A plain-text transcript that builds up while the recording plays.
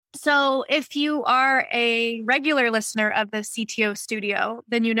So if you are a regular listener of the CTO Studio,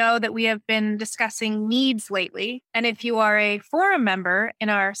 then you know that we have been discussing needs lately. And if you are a forum member in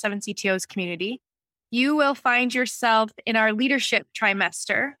our 7CTOs community, you will find yourself in our leadership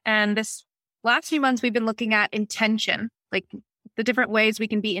trimester. And this last few months, we've been looking at intention, like the different ways we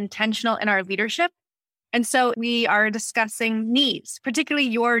can be intentional in our leadership. And so we are discussing needs, particularly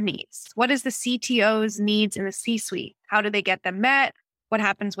your needs. What is the CTO's needs in the C-suite? How do they get them met? What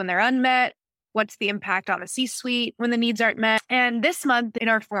happens when they're unmet? What's the impact on the C-suite when the needs aren't met? And this month in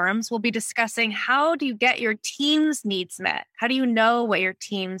our forums, we'll be discussing how do you get your team's needs met? How do you know what your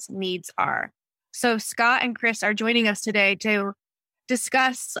team's needs are? So Scott and Chris are joining us today to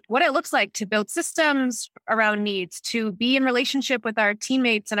discuss what it looks like to build systems around needs, to be in relationship with our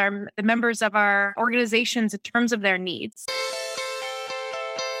teammates and the members of our organizations in terms of their needs.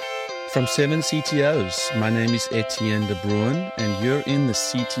 From 7CTOs, my name is Etienne de Bruin, and you're in the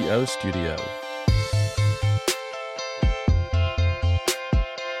CTO Studio.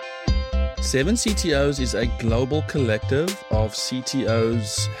 Seven CTOs is a global collective of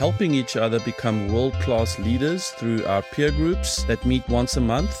CTOs helping each other become world-class leaders through our peer groups that meet once a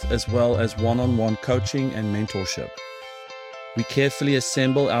month, as well as one-on-one coaching and mentorship. We carefully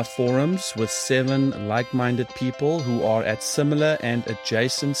assemble our forums with 7 like-minded people who are at similar and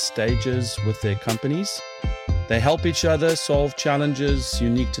adjacent stages with their companies. They help each other solve challenges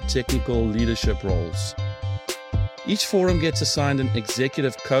unique to technical leadership roles. Each forum gets assigned an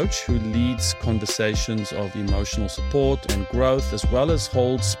executive coach who leads conversations of emotional support and growth, as well as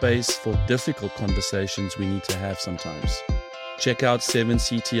holds space for difficult conversations we need to have sometimes. Check out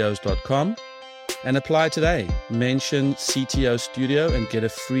 7ctos.com and apply today. Mention CTO Studio and get a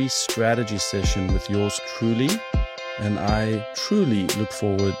free strategy session with yours truly. And I truly look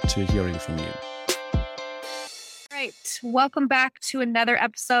forward to hearing from you. Right. Welcome back to another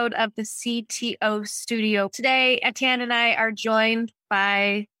episode of the CTO Studio. Today, Etienne and I are joined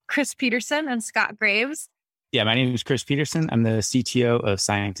by Chris Peterson and Scott Graves. Yeah, my name is Chris Peterson. I'm the CTO of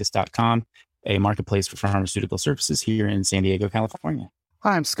Scientist.com, a marketplace for pharmaceutical services here in San Diego, California.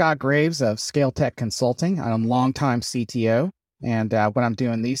 Hi, I'm Scott Graves of Scale Tech Consulting. I'm a longtime CTO. And what I'm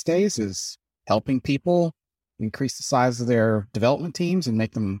doing these days is helping people increase the size of their development teams and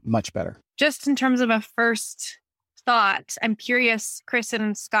make them much better. Just in terms of a first thought, I'm curious, Chris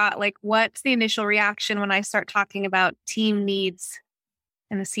and Scott, like what's the initial reaction when I start talking about team needs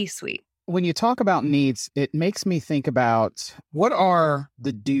in the C-suite? When you talk about needs, it makes me think about what are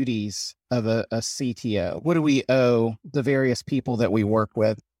the duties of a CTO? What do we owe the various people that we work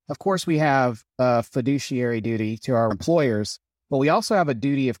with? Of course, we have a fiduciary duty to our employers, but we also have a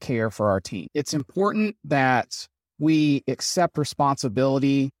duty of care for our team. It's important that we accept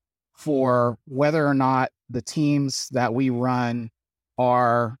responsibility for whether or not the teams that we run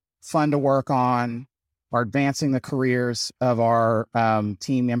are fun to work on, are advancing the careers of our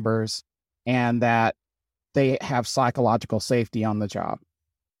team members, and that they have psychological safety on the job.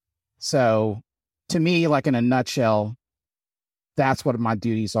 So to me, like in a nutshell, that's what my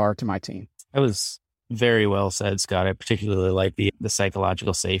duties are to my team. That was very well said, Scott. I particularly like the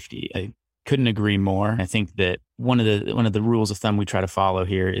psychological safety. I couldn't agree more. I think that one of the rules of thumb we try to follow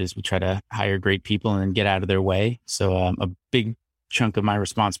here is we try to hire great people and then get out of their way. So a big chunk of my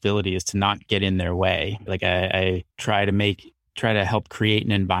responsibility is to not get in their way. Like I try to help create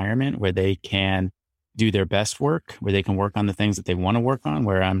an environment where they can do their best work, where they can work on the things that they want to work on,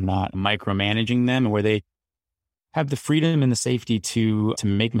 where I'm not micromanaging them, and where they have the freedom and the safety to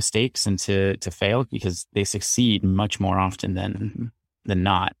make mistakes and to fail, because they succeed much more often than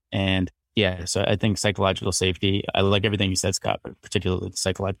not. And yeah, so I think psychological safety, I like everything you said, Scott, but particularly the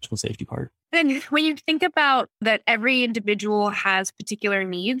psychological safety part. And when you think about that every individual has particular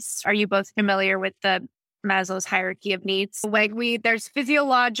needs, are you both familiar with the Maslow's hierarchy of needs? Like there's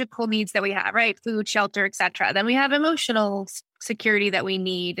physiological needs that we have, right? Food, shelter, etc. Then we have emotional security that we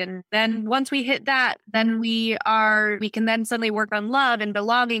need. And then once we hit that, then we can then suddenly work on love and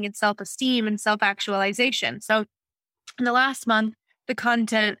belonging and self-esteem and self-actualization. So in the last month, the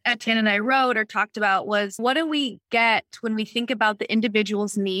content Etienne and I wrote or talked about was, what do we get when we think about the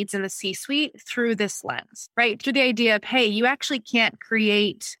individual's needs in the C-suite through this lens, right? Through the idea of, hey, you actually can't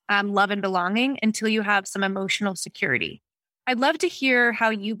create love and belonging until you have some emotional security. I'd love to hear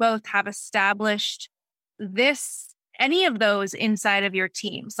how you both have established any of those inside of your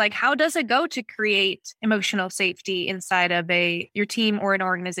teams. Like, how does it go to create emotional safety inside of your team or an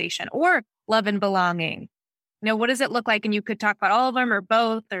organization, or love and belonging? What does it look like? And you could talk about all of them or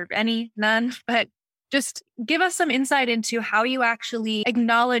both or none, but just give us some insight into how you actually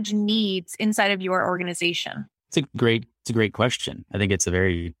acknowledge needs inside of your organization. It's a great It's a great question. I think it's a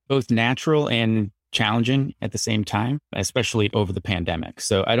very both natural and challenging at the same time, especially over the pandemic.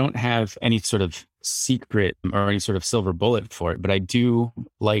 So I don't have any sort of secret or any sort of silver bullet for it, but I do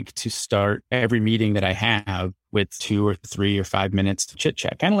like to start every meeting that I have with 2 or 3 or 5 minutes to chit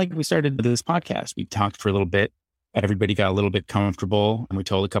chat. Kind of like we started this podcast. We talked for a little bit. Everybody got a little bit comfortable and we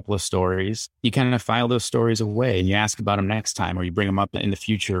told a couple of stories. You kind of file those stories away and you ask about them next time, or you bring them up in the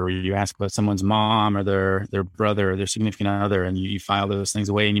future, or you ask about someone's mom or their brother or their significant other, and you file those things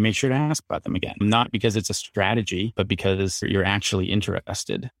away and you make sure to ask about them again. Not because it's a strategy, but because you're actually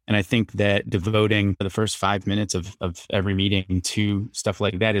interested. And I think that devoting the first 5 minutes of every meeting to stuff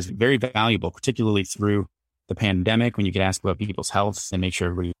like that is very valuable, particularly through the pandemic, when you could ask about people's health and make sure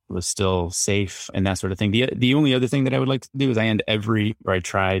everybody was still safe and that sort of thing. The only other thing that I would like to do is I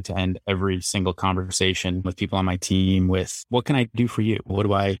try to end every single conversation with people on my team with, what can I do for you?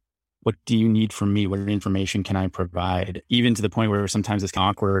 What do you need from me? What information can I provide? Even to the point where sometimes it's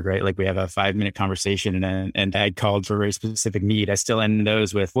awkward, right? Like we have a 5-minute conversation and I called for a very specific need. I still end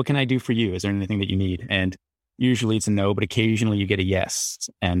those with, what can I do for you? Is there anything that you need? And usually it's a no, but occasionally you get a yes.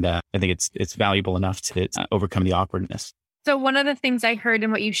 And I think it's valuable enough to overcome the awkwardness. So one of the things I heard in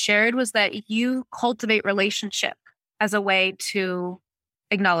what you shared was that you cultivate relationship as a way to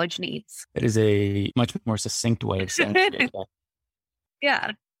acknowledge needs. It is a much more succinct way of saying it.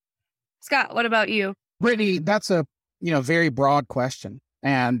 Yeah. Scott, what about you? Brittany, that's a very broad question.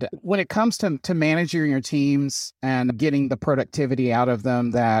 And when it comes to managing your teams and getting the productivity out of them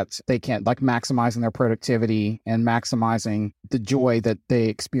that they can, like maximizing their productivity and maximizing the joy that they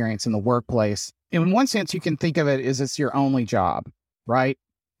experience in the workplace, in one sense, you can think of it as it's your only job, right?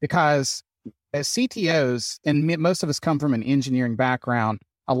 Because as CTOs, and most of us come from an engineering background,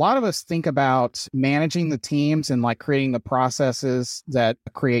 a lot of us think about managing the teams and like creating the processes that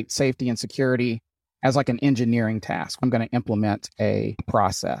create safety and security as like an engineering task. I'm going to implement a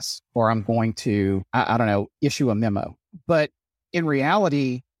process, or I'm going to, I don't know, issue a memo. But in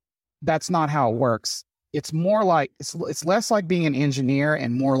reality, that's not how it works. It's more like, it's less like being an engineer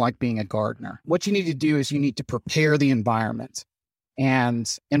and more like being a gardener. What you need to do is you need to prepare the environment. And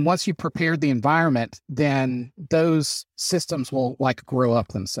once you prepared the environment, then those systems will like grow up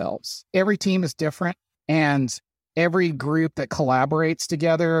themselves. Every team is different, and every group that collaborates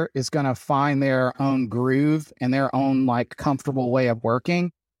together is going to find their own groove and their own like comfortable way of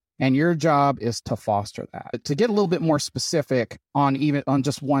working. And your job is to foster that. To get a little bit more specific on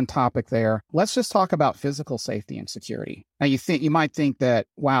just one topic there, let's just talk about physical safety and security. Now you might think that,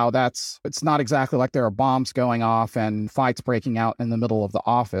 wow, it's not exactly like there are bombs going off and fights breaking out in the middle of the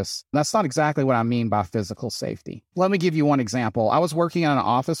office. That's not exactly what I mean by physical safety. Let me give you one example. I was working in an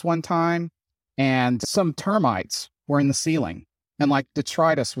office one time, and some termites were in the ceiling, and like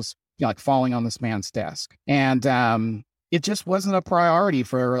detritus was like falling on this man's desk. And it just wasn't a priority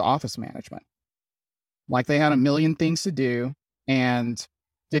for office management. Like they had a million things to do, and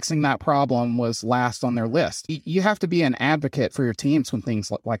fixing that problem was last on their list. You have to be an advocate for your teams when things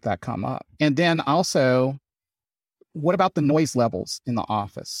like that come up. And then also, what about the noise levels in the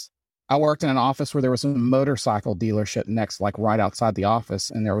office? I worked in an office where there was a motorcycle dealership next, like right outside the office,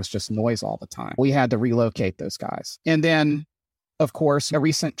 and there was just noise all the time. We had to relocate those guys. And then, of course, a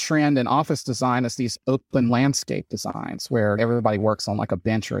recent trend in office design is these open landscape designs where everybody works on like a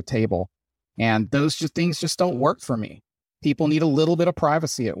bench or a table. And those things just don't work for me. People need a little bit of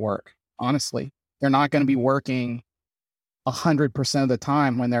privacy at work, honestly. They're not going to be working 100% of the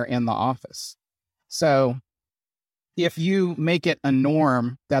time when they're in the office. So if you make it a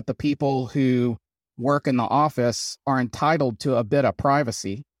norm that the people who work in the office are entitled to a bit of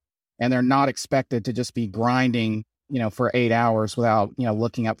privacy, and they're not expected to just be grinding, for 8 hours without,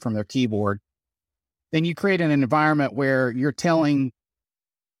 looking up from their keyboard, then you create an environment where you're telling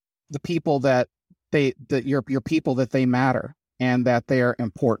the people that your people that they matter and that they are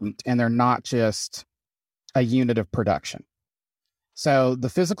important and they're not just a unit of production. So the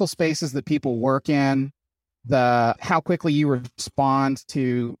physical spaces that people work in, how quickly you respond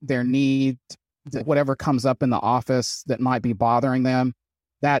to their needs, whatever comes up in the office that might be bothering them,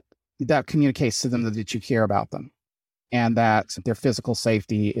 that communicates to them that you care about them and that their physical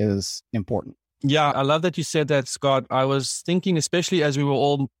safety is important. Yeah, I love that you said that, Scott. I was thinking, especially as we were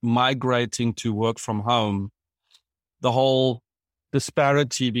all migrating to work from home, the whole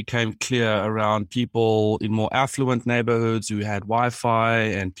disparity became clear around people in more affluent neighborhoods who had Wi-Fi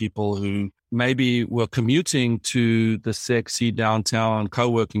and people who maybe were commuting to the sexy downtown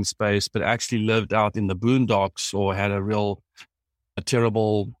co-working space, but actually lived out in the boondocks or had a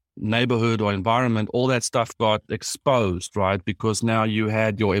terrible neighborhood or environment. All that stuff got exposed, right? Because now you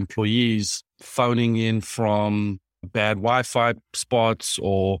had your employees phoning in from bad Wi-Fi spots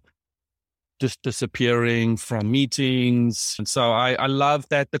or just disappearing from meetings. And so I love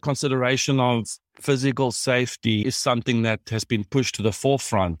that the consideration of physical safety is something that has been pushed to the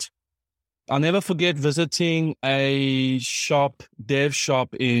forefront. I'll never forget visiting a dev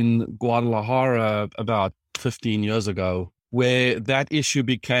shop in Guadalajara about 15 years ago, where that issue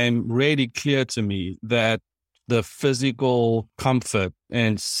became really clear to me, that the physical comfort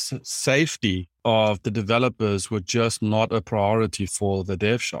and safety of the developers were just not a priority for the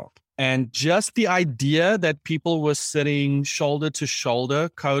dev shop. And just the idea that people were sitting shoulder to shoulder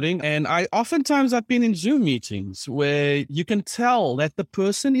coding. And I've been in Zoom meetings where you can tell that the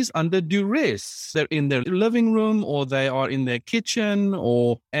person is under duress. They're in their living room or they are in their kitchen,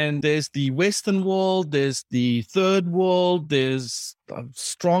 and there's the Western world, there's the third world, there's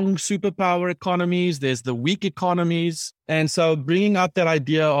strong superpower economies, there's the weak economies. And so bringing up that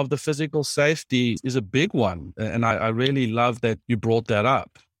idea of the physical safety is a big one. And I really love that you brought that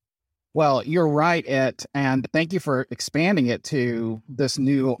up. Well, you're right, and thank you for expanding it to this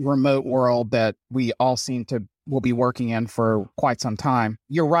new remote world that we all will be working in for quite some time.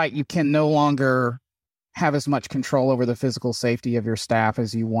 You're right. You can no longer have as much control over the physical safety of your staff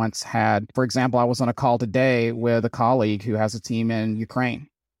as you once had. For example, I was on a call today with a colleague who has a team in Ukraine,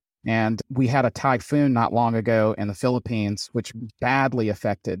 and we had a typhoon not long ago in the Philippines, which badly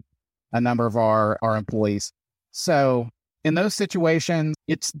affected a number of our employees. So in those situations,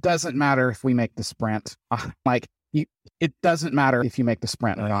 it doesn't matter if we make the sprint. It doesn't matter if you make the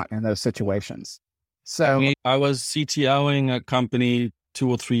sprint or not in those situations. So I was CTOing a company 2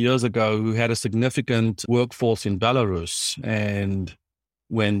 or 3 years ago who had a significant workforce in Belarus. And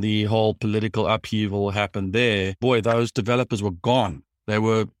when the whole political upheaval happened there, boy, those developers were gone. They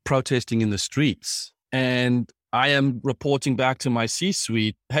were protesting in the streets. And I am reporting back to my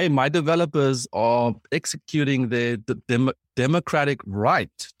C-suite, hey, my developers are executing the democratic right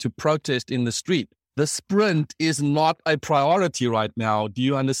to protest in the street. The sprint is not a priority right now. Do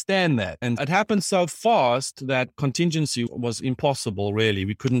you understand that? And it happened so fast that contingency was impossible, really.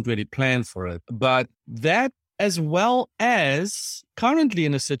 We couldn't really plan for it. But that, as well as currently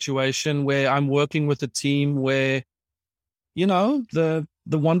in a situation where I'm working with a team where, the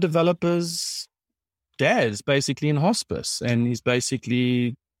one developer's dad is basically in hospice and he's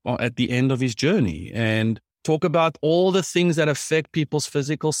basically at the end of his journey, and talk about all the things that affect people's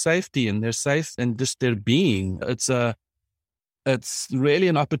physical safety and their safe and just their being. It's really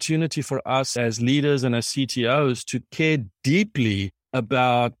an opportunity for us as leaders and as CTOs to care deeply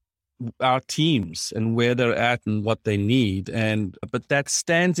about our teams and where they're at and what they need. But that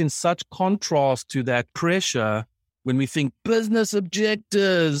stands in such contrast to that pressure when we think business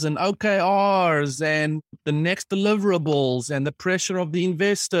objectives and OKRs and the next deliverables and the pressure of the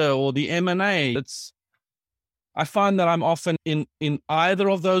investor or the M&A. I find that I'm often in either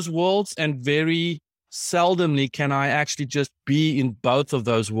of those worlds, and very seldomly can I actually just be in both of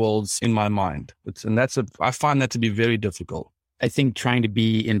those worlds in my mind. I find that to be very difficult. I think trying to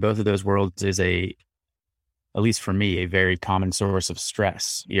be in both of those worlds is at least for me, a very common source of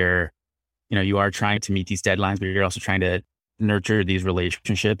stress. You are trying to meet these deadlines, but you're also trying to nurture these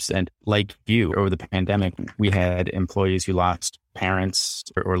relationships. And like you, over the pandemic, we had employees who lost parents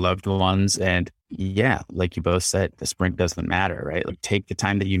or loved ones. And yeah, like you both said, the sprint doesn't matter, right? Like, take the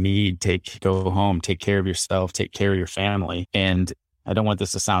time that you need, go home, take care of yourself, take care of your family. And I don't want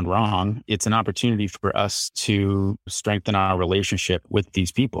this to sound wrong. It's an opportunity for us to strengthen our relationship with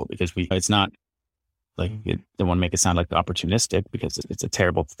these people, because it's not like, don't want to make it sound like opportunistic, because it's a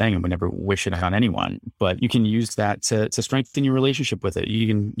terrible thing and we never wish it on anyone. But you can use that to strengthen your relationship with it. You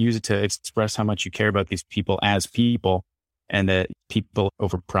can use it to express how much you care about these people as people, and that people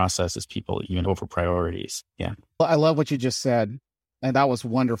over processes, people even over priorities. Yeah. Well, I love what you just said. And that was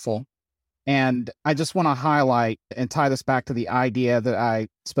wonderful. And I just want to highlight and tie this back to the idea that I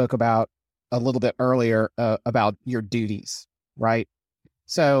spoke about a little bit earlier about your duties, right?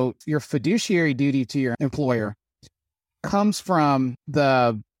 So your fiduciary duty to your employer comes from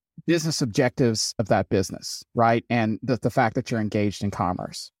the business objectives of that business, right? And the fact that you're engaged in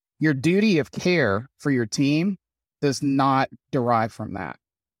commerce. Your duty of care for your team does not derive from that.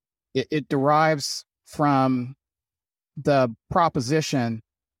 It derives from the proposition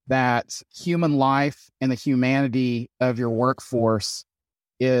that human life and the humanity of your workforce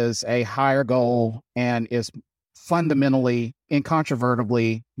is a higher goal and is fundamentally,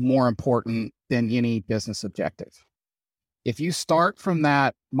 incontrovertibly more important than any business objective. If you start from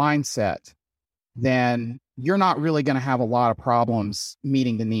that mindset, then you're not really going to have a lot of problems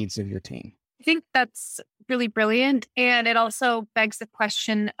meeting the needs of your team. I think that's really brilliant. And it also begs the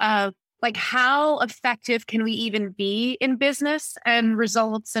question of Like, how effective can we even be in business and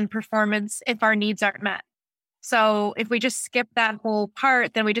results and performance if our needs aren't met? So if we just skip that whole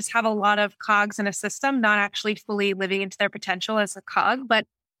part, then we just have a lot of cogs in a system, not actually fully living into their potential as a cog. But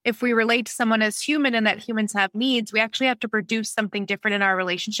if we relate to someone as human and that humans have needs, we actually have to produce something different in our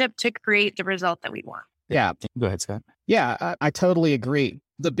relationship to create the result that we want. Yeah. Go ahead, Scott. Yeah, I totally agree.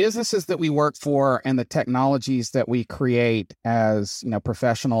 The businesses that we work for and the technologies that we create as,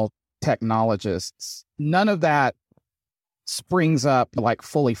 professional technologists, none of that springs up like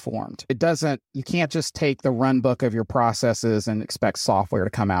fully formed. You can't just take the run book of your processes and expect software to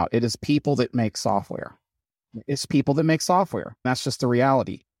come out. It is people that make software. It's people that make software. That's just the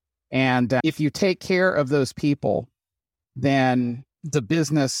reality. And if you take care of those people, then the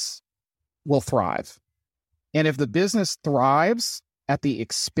business will thrive. And if the business thrives at the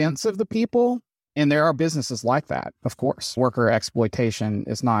expense of the people, and there are businesses like that, of course, worker exploitation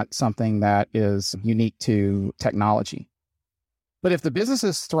is not something that is unique to technology. But if the business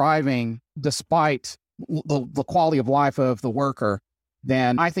is thriving despite the quality of life of the worker,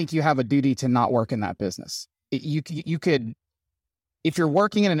 then I think you have a duty to not work in that business. You could, if you're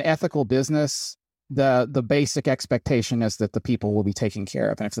working in an ethical business, the basic expectation is that the people will be taken care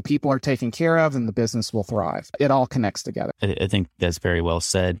of. And if the people are taken care of, then the business will thrive. It all connects together. I think that's very well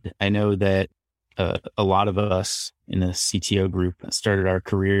said. I know that a lot of us in the CTO group started our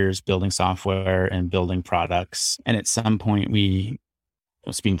careers building software and building products. And at some point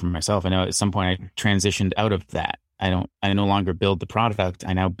speaking for myself, I know at some point I transitioned out of that. I no longer build the product.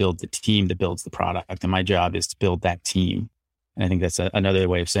 I now build the team that builds the product. And my job is to build that team. And I think that's another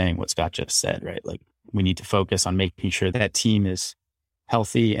way of saying what Scott just said, right? Like, we need to focus on making sure that team is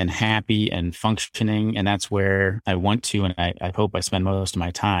healthy and happy and functioning. And that's where I want to, and I hope I spend most of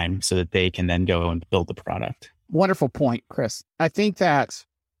my time so that they can then go and build the product. Wonderful point, Chris. I think that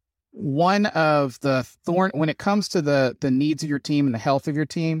one of the when it comes to the needs of your team and the health of your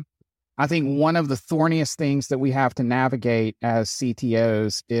team, I think one of the thorniest things that we have to navigate as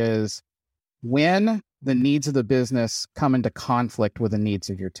CTOs is when the needs of the business come into conflict with the needs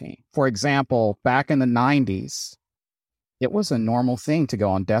of your team. For example, back in the 90s, it was a normal thing to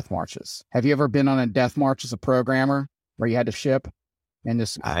go on death marches. Have you ever been on a death march as a programmer where you had to ship and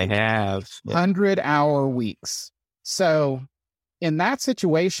just I have 100-hour weeks? So in that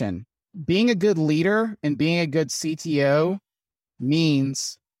situation, being a good leader and being a good CTO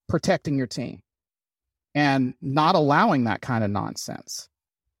means protecting your team and not allowing that kind of nonsense,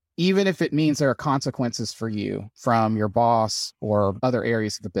 even if it means there are consequences for you from your boss or other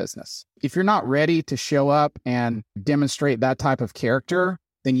areas of the business. If you're not ready to show up and demonstrate that type of character,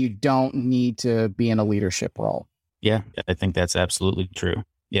 then you don't need to be in a leadership role. Yeah, I think that's absolutely true.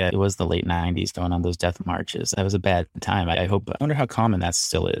 Yeah, it was the late 90s going on those death marches. That was a bad time. I wonder how common that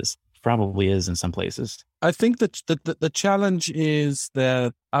still is. Probably is in some places. I think that the challenge is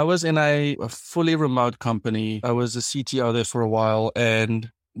that I was in a fully remote company. I was a CTO there for a while,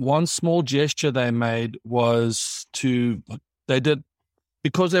 and one small gesture they made was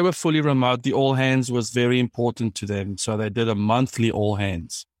because they were fully remote, the all hands was very important to them. So they did a monthly all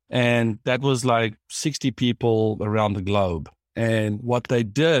hands, and that was like 60 people around the globe. And what they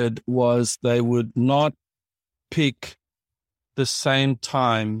did was they would not pick the same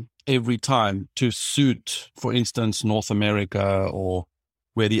time every time to suit, for instance, North America or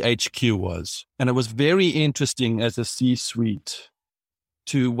where the HQ was. And it was very interesting as a C-suite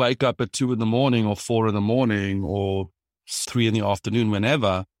to wake up at 2 a.m. or 4 a.m. or 3 p.m,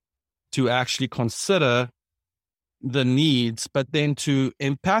 whenever, to actually consider the needs, but then to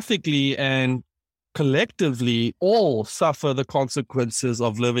empathically and collectively all suffer the consequences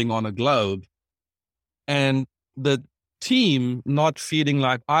of living on a globe. And the team not feeling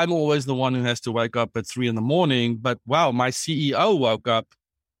like I'm always the one who has to wake up at 3 a.m, but wow, my CEO woke up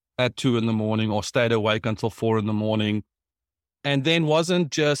at 2 a.m. or stayed awake until 4 a.m, and then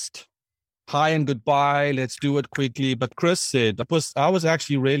wasn't just hi and goodbye, let's do it quickly. But Chris said, I was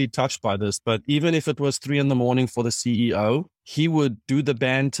actually really touched by this, but even if it was 3 a.m. for the CEO, he would do the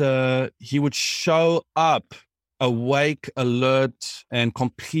banter. He would show up awake, alert, and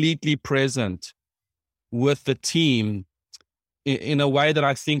completely present with the team in a way that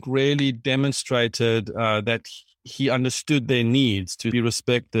I think really demonstrated that he understood their needs to be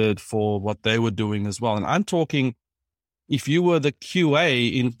respected for what they were doing as well. And I'm talking, if you were the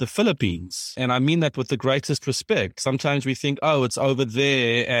QA in the Philippines, and I mean that with the greatest respect, sometimes we think, oh, it's over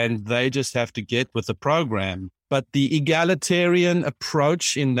there and they just have to get with the program. But the egalitarian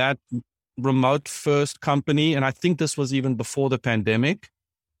approach in that remote first company, and I think this was even before the pandemic,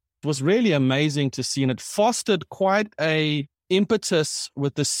 was really amazing to see. And it fostered quite a impetus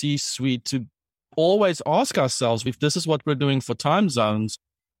with the C-suite to always ask ourselves, if this is what we're doing for time zones,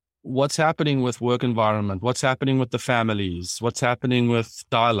 what's happening with work environment? What's happening with the families? What's happening with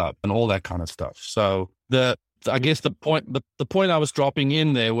dial-up and all that kind of stuff? So I guess the point I was dropping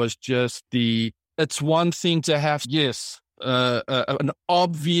in there was just it's one thing to have, an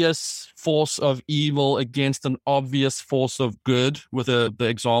obvious force of evil against an obvious force of good with the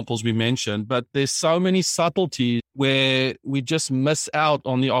examples we mentioned. But there's so many subtleties where we just miss out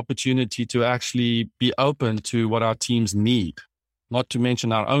on the opportunity to actually be open to what our teams need, not to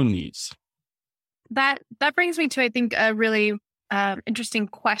mention our own needs. That brings me to, I think, a really interesting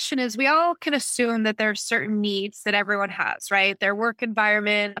question is we all can assume that there are certain needs that everyone has, right? Their work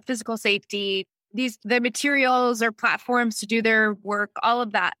environment, physical safety, the materials or platforms to do their work, all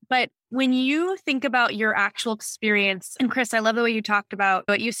of that. But when you think about your actual experience, and Chris, I love the way you talked about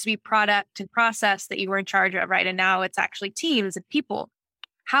what used to be product and process that you were in charge of, right? And now it's actually teams and people.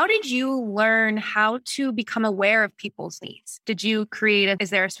 How did you learn how to become aware of people's needs? Did you is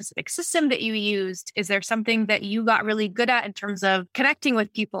there a specific system that you used? Is there something that you got really good at in terms of connecting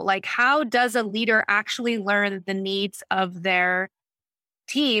with people? Like, how does a leader actually learn the needs of their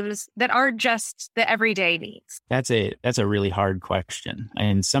teams that aren't just the everyday needs? That's a really hard question.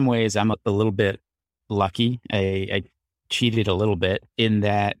 In some ways, I'm a little bit lucky. I cheated a little bit in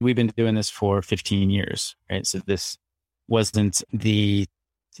that we've been doing this for 15 years, right? So this wasn't the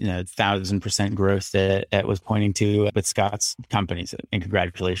 1,000% growth that was pointing to with Scott's companies, and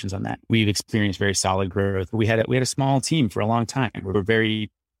congratulations on that. We've experienced very solid growth. We had a small team for a long time. We were very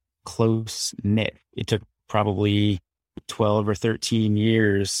close knit. It took probably 12 or 13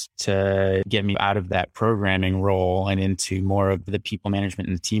 years to get me out of that programming role and into more of the people management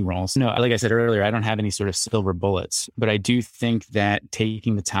and the team roles. No, like I said earlier, I don't have any sort of silver bullets, but I do think that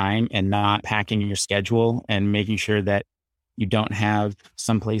taking the time and not packing your schedule and making sure that you don't have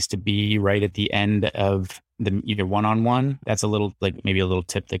someplace to be right at the end of either one-on-one, that's maybe a little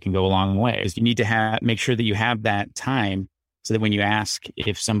tip that can go a long way. Is you need to make sure that you have that time so that when you ask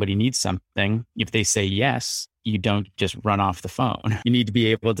if somebody needs something, if they say yes, you don't just run off the phone. You need to be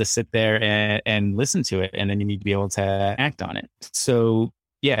able to sit there and listen to it, and then you need to be able to act on it. So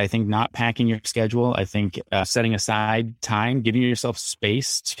yeah, I think not packing your schedule. I think setting aside time, giving yourself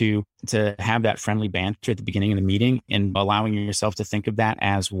space to have that friendly banter at the beginning of the meeting, and allowing yourself to think of that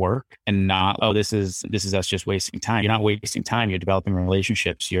as work and not, this is us just wasting time. You're not wasting time. You're developing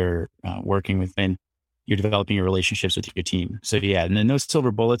relationships. You're working within. You're developing your relationships with your team. So yeah, and then no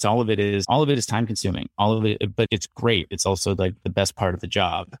silver bullets. All of it is time consuming. All of it, but it's great. It's also like the best part of the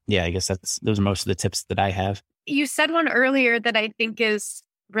job. Yeah, I guess those are most of the tips that I have. You said one earlier that I think is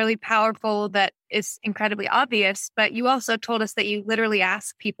really powerful, that is incredibly obvious, but you also told us that you literally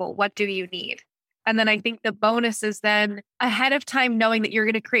ask people, what do you need? And then I think the bonus is then ahead of time knowing that you're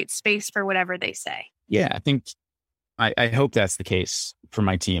going to create space for whatever they say. Yeah, I think I hope that's the case for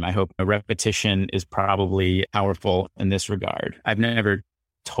my team. I hope a repetition is probably powerful in this regard. I've never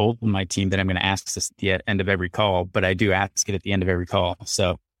told my team that I'm going to ask this at the end of every call, but I do ask it at the end of every call.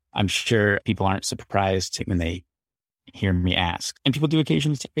 So I'm sure people aren't surprised when they hear me ask. And people do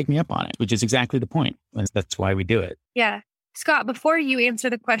occasionally take me up on it, which is exactly the point. That's why we do it. Yeah. Scott, before you answer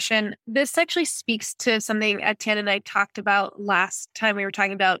the question, this actually speaks to something Etienne and I talked about last time we were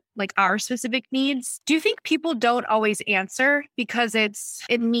talking about like our specific needs. Do you think people don't always answer because it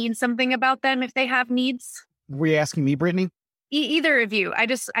means something about them if they have needs? Were you asking me, Brittany? Either of you.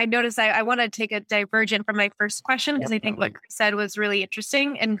 I noticed I want to take a divergent from my first question because I think what Chris said was really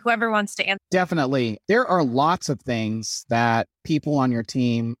interesting, and whoever wants to answer. Definitely. There are lots of things that people on your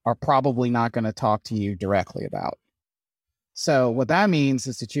team are probably not going to talk to you directly about. So what that means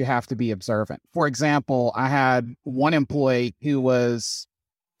is that you have to be observant. For example, I had one employee who was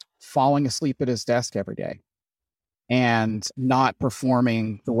falling asleep at his desk every day and not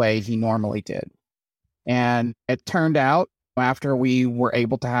performing the way he normally did. And it turned out, after we were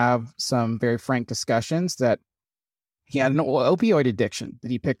able to have some very frank discussions, that he had an opioid addiction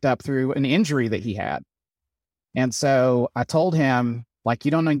that he picked up through an injury that he had. And so I told him,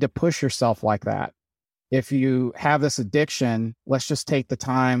 you don't need to push yourself like that. If you have this addiction, let's just take the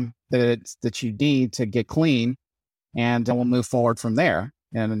time that you need to get clean, and then we'll move forward from there.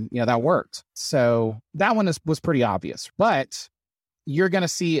 And that worked. So that one was pretty obvious. But you're going to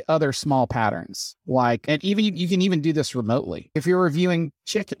see other small patterns, and even you can even do this remotely. If you're reviewing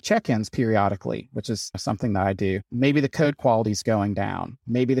check-ins periodically, which is something that I do, maybe the code quality is going down.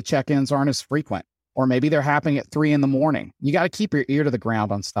 Maybe the check-ins aren't as frequent. or maybe they're happening at 3 a.m. You got to keep your ear to the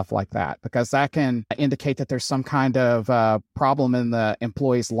ground on stuff like that, because that can indicate that there's some kind of problem in the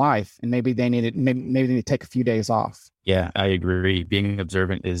employee's life, and maybe they need to take a few days off. Yeah, I agree. Being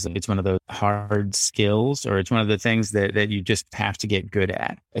observant it's one of those hard skills, or it's one of the things that you just have to get good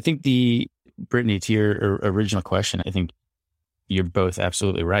at. I think Brittany, to your original question, I think you're both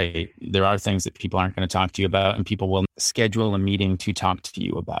absolutely right. There are things that people aren't going to talk to you about, and people will schedule a meeting to talk to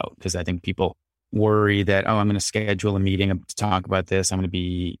you about, because I think people worry that, I'm going to schedule a meeting to talk about this. I'm going to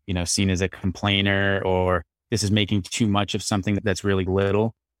be, seen as a complainer, or this is making too much of something that's really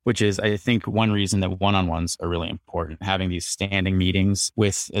little, which is, I think, one reason that one-on-ones are really important. Having these standing meetings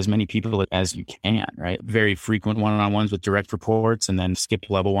with as many people as you can, right? Very frequent one-on-ones with direct reports, and then skip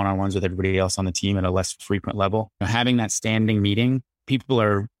level one-on-ones with everybody else on the team at a less frequent level. Having that standing meeting, people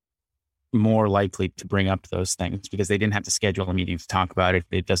are more likely to bring up those things because they didn't have to schedule a meeting to talk about it.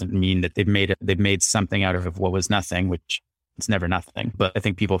 It doesn't mean that they've made something out of what was nothing, which it's never nothing. But I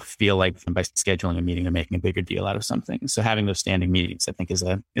think people feel like by scheduling a meeting, they're making a bigger deal out of something. So having those standing meetings, I think, is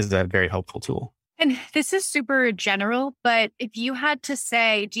a very helpful tool. And this is super general, but if you had to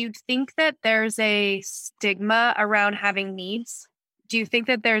say, do you think that there's a stigma around having needs? Do you think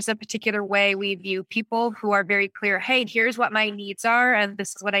that there's a particular way we view people who are very clear, hey, here's what my needs are, and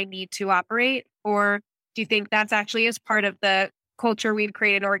this is what I need to operate? Or do you think that's actually as part of the culture we've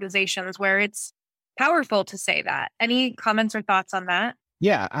created in organizations where it's powerful to say that? Any comments or thoughts on that?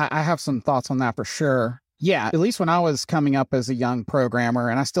 Yeah, I have some thoughts on that for sure. Yeah, at least when I was coming up as a young programmer,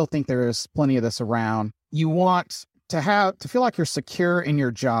 and I still think there's plenty of this around, you want to feel like you're secure in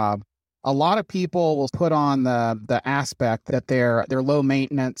your job. A lot of people will put on the aspect that they're low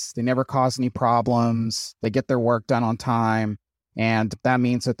maintenance, they never cause any problems, they get their work done on time, and that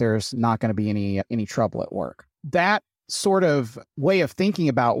means that there's not going to be any trouble at work. That sort of way of thinking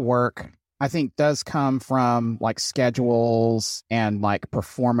about work, I think, does come from like schedules and like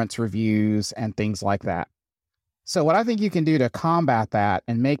performance reviews and things like that. So what I think you can do to combat that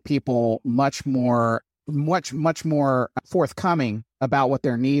and make people much more forthcoming about what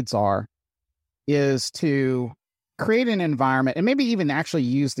their needs are is to create an environment, and maybe even actually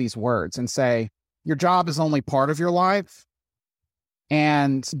use these words and say, your job is only part of your life.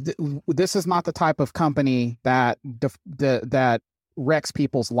 And this is not the type of company that wrecks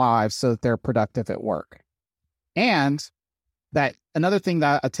people's lives so that they're productive at work. And that another thing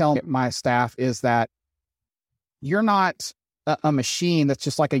that I tell my staff is that you're not a machine that's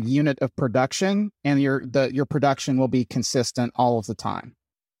just like a unit of production, and your production will be consistent all of the time.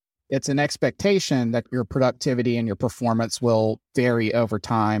 It's an expectation that your productivity and your performance will vary over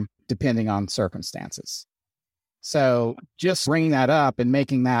time depending on circumstances. So just bringing that up and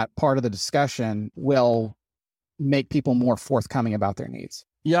making that part of the discussion will make people more forthcoming about their needs.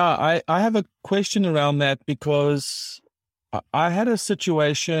 Yeah, I have a question around that, because I had a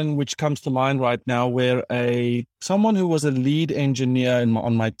situation which comes to mind right now where someone who was a lead engineer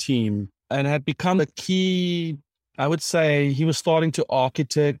on my team and had become a key, I would say he was starting to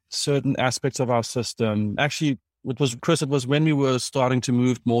architect certain aspects of our system. Actually, it was when we were starting to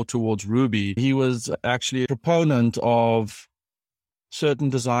move more towards Ruby. He was actually a proponent of certain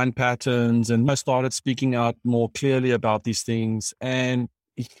design patterns, and I started speaking out more clearly about these things. And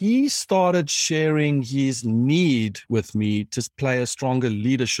he started sharing his need with me to play a stronger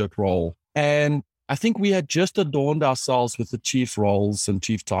leadership role. And I think we had just adorned ourselves with the chief roles and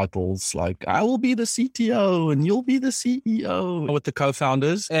chief titles, like I will be the CTO and you'll be the CEO with the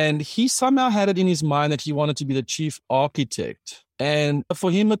co-founders. And he somehow had it in his mind that he wanted to be the chief architect. And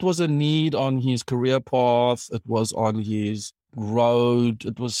for him, it was a need on his career path. It was on his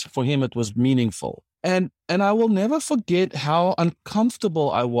road. For him, it was meaningful. And I will never forget how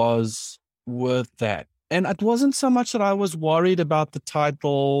uncomfortable I was with that. And it wasn't so much that I was worried about the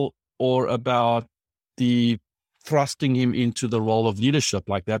title or about the thrusting him into the role of leadership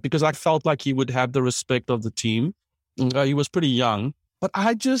like that, because I felt like he would have the respect of the team. He was pretty young, but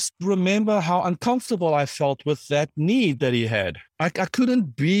I just remember how uncomfortable I felt with that need that he had. I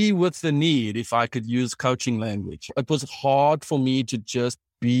couldn't be with the need, if I could use coaching language. It was hard for me to just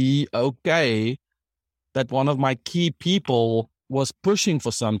be okay that one of my key people was pushing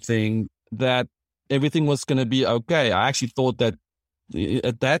for something, that everything was going to be okay. I actually thought that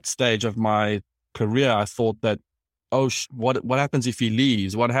at that stage of my career, I thought that, what happens if he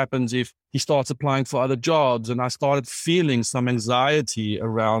leaves? What happens if he starts applying for other jobs? And I started feeling some anxiety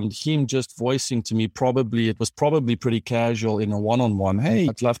around him just voicing to me, it was probably pretty casual in a one-on-one, hey,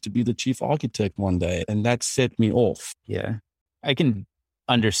 I'd love to be the chief architect one day. And that set me off. Yeah, I can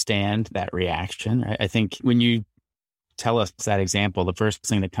understand that reaction. I think when you tell us that example, the first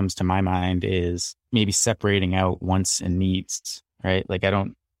thing that comes to my mind is maybe separating out wants and needs, right? Like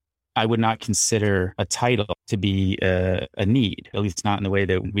I would not consider a title to be a need, at least not in the way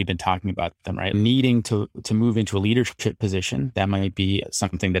that we've been talking about them, right? Needing to move into a leadership position, that might be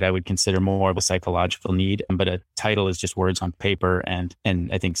something that I would consider more of a psychological need. But a title is just words on paper. And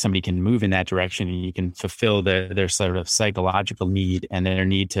I think somebody can move in that direction and you can fulfill their sort of psychological need and their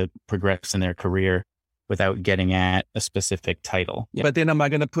need to progress in their career without getting at a specific title. Yeah. But then am I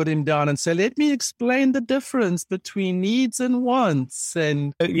going to put him down and say, let me explain the difference between needs and wants?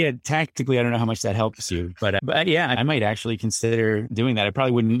 And yeah, tactically, I don't know how much that helps you, but yeah, I might actually consider doing that. I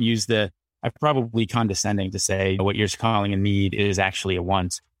probably wouldn't use I'm probably condescending to say what you're calling a need is actually a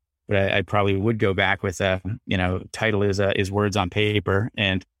want, but I probably would go back with title is words on paper,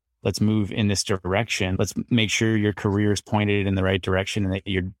 and let's move in this direction. Let's make sure your career is pointed in the right direction and that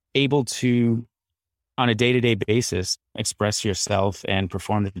you're able to, on a day-to-day basis, express yourself and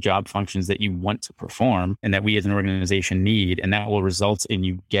perform the job functions that you want to perform and that we as an organization need. And that will result in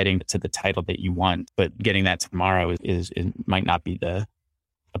you getting to the title that you want. But getting that tomorrow is might not be a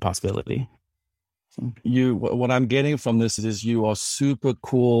possibility. What I'm getting from this is you are super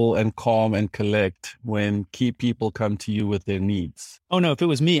cool and calm and collect when key people come to you with their needs. Oh no, if it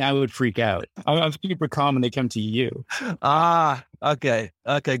was me, I would freak out. I'm super calm when they come to you. Okay.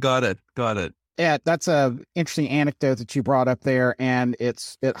 Got it. Yeah, that's a interesting anecdote that you brought up there, and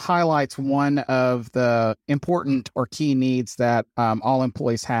it highlights one of the important or key needs that all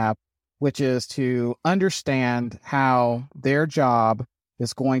employees have, which is to understand how their job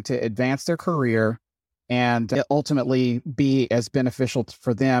is going to advance their career and ultimately be as beneficial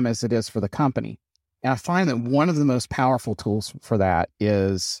for them as it is for the company. And I find that one of the most powerful tools for that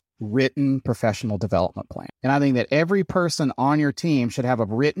is written professional development plan. And I think that every person on your team should have a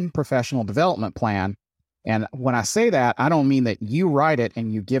written professional development plan. And when I say that, I don't mean that you write it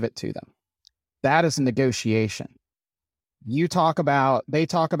and you give it to them. That is a negotiation. They talk about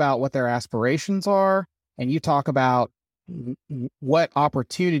what their aspirations are, and you talk about what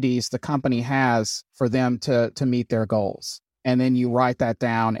opportunities the company has for them to meet their goals. And then you write that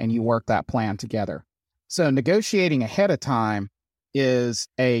down and you work that plan together. So negotiating ahead of time is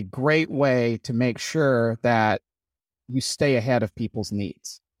a great way to make sure that you stay ahead of people's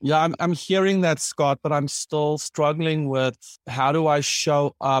needs. Yeah, I'm hearing that, Scott, but I'm still struggling with how do I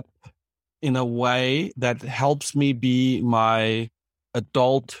show up in a way that helps me be my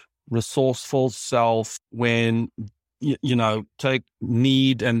adult, resourceful self when, take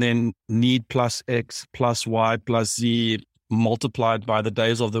need and then need plus X plus Y plus Z multiplied by the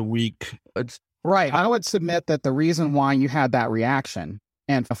days of the week. Right. I would submit that the reason why you had that reaction,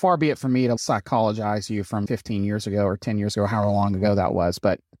 and far be it from me to psychologize you from 15 years ago or 10 years ago, however long ago that was,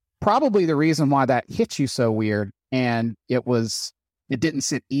 but probably the reason why that hit you so weird and it didn't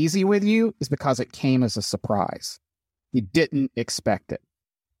sit easy with you is because it came as a surprise. You didn't expect it.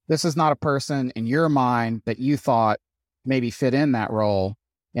 This is not a person in your mind that you thought maybe fit in that role,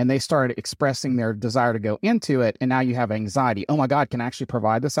 and they started expressing their desire to go into it, and now you have anxiety. Oh my God, can I actually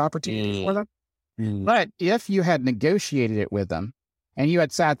provide this opportunity for them? But if you had negotiated it with them and you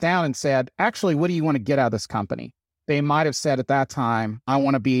had sat down and said, actually, what do you want to get out of this company? They might have said at that time, I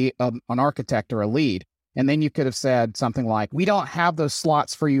want to be an architect or a lead. And then you could have said something like, we don't have those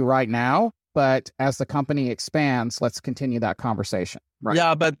slots for you right now, but as the company expands, let's continue that conversation. Right.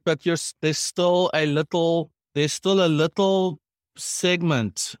 Yeah, but there's still a little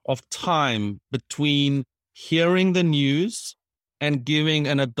segment of time between hearing the news and giving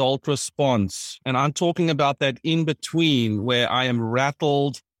an adult response. And I'm talking about that in between where I am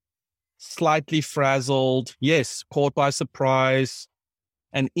rattled, slightly frazzled, yes, caught by surprise.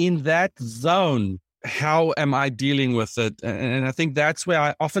 And in that zone, how am I dealing with it? And I think that's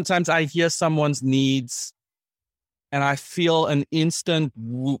where oftentimes I hear someone's needs and I feel an instant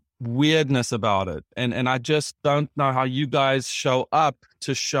weirdness about it. And I just don't know how you guys show up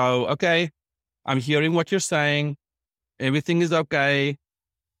to show, okay, I'm hearing what you're saying. Everything is okay.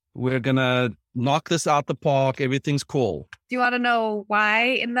 We're going to knock this out the park. Everything's cool. Do you want to know why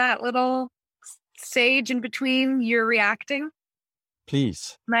in that little stage in between you're reacting?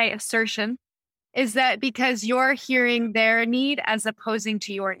 Please. My assertion is that because you're hearing their need as opposing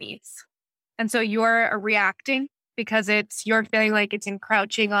to your needs. And so you're reacting because you're feeling like it's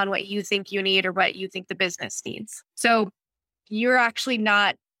encroaching on what you think you need or what you think the business needs. So you're actually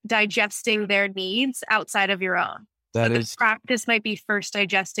not digesting their needs outside of your own. The practice might be first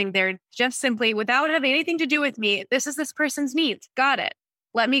digesting their, just simply without having anything to do with me. This is this person's needs. Got it.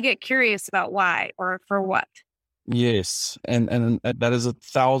 Let me get curious about why or for what. Yes. And that is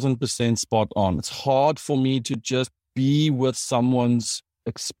 1,000% spot on. It's hard for me to just be with someone's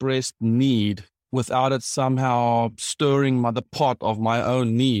expressed need without it somehow stirring the pot of my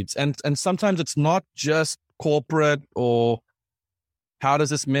own needs. And sometimes it's not just corporate or how does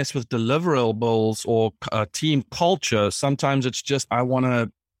this mess with deliverables or team culture. Sometimes it's just, I want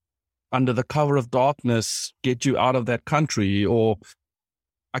to, under the cover of darkness, get you out of that country, or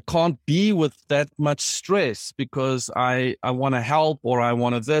I can't be with that much stress because I want to help, or I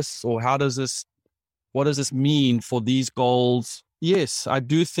want to this, or what does this mean for these goals? Yes, I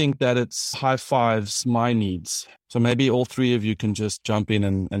do think that it's high fives my needs. So maybe all three of you can just jump in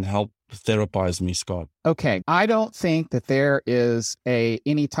and help therapize me, Scott. Okay. I don't think that there is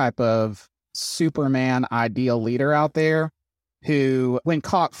any type of Superman ideal leader out there who, when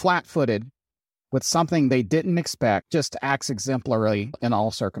caught flat-footed with something they didn't expect, just acts exemplarily in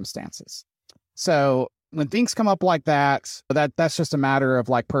all circumstances. So when things come up like that's just a matter of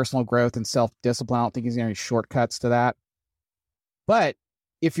like personal growth and self-discipline. I don't think there's any shortcuts to that. But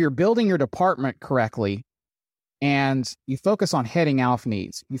if you're building your department correctly and you focus on heading off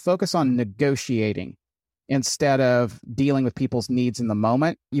needs, you focus on negotiating instead of dealing with people's needs in the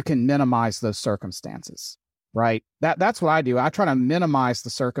moment, you can minimize those circumstances, right? That's what I do. I try to minimize the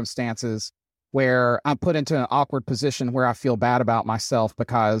circumstances where I'm put into an awkward position where I feel bad about myself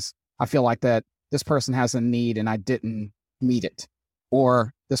because I feel like that this person has a need and I didn't meet it,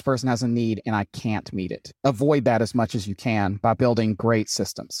 or this person has a need and I can't meet it. Avoid that as much as you can by building great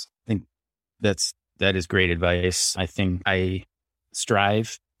systems. I think that is great advice. I think I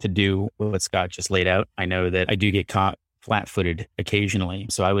strive to do what Scott just laid out. I know that I do get caught flat-footed occasionally.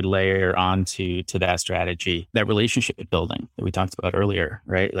 So I would layer onto that strategy, that relationship building that we talked about earlier,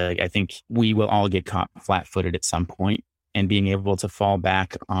 right? Like, I think we will all get caught flat-footed at some point, and being able to fall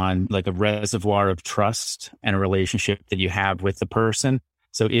back on like a reservoir of trust and a relationship that you have with the person.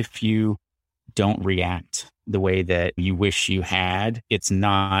 So if you don't react the way that you wish you had, it's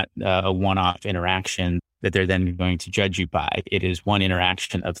not a one-off interaction that they're then going to judge you by. It is one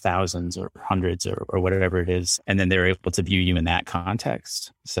interaction of thousands or hundreds or whatever it is. And then they're able to view you in that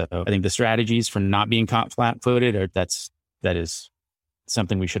context. So I think the strategies for not being caught flat-footed that is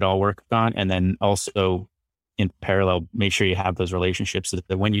something we should all work on. And then also in parallel, make sure you have those relationships so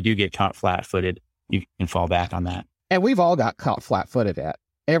that when you do get caught flat-footed, you can fall back on that. And we've all got caught flat-footed at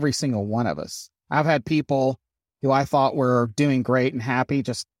every single one of us. I've had people who I thought were doing great and happy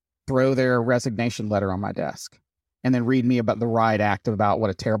just throw their resignation letter on my desk and then read me about the riot act about what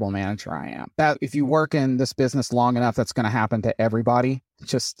a terrible manager I am. That if you work in this business long enough, that's going to happen to everybody.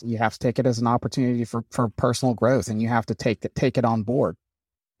 It's just, you have to take it as an opportunity for personal growth, and you have to take it on board.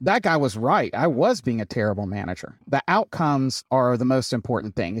 That guy was right. I was being a terrible manager. The outcomes are the most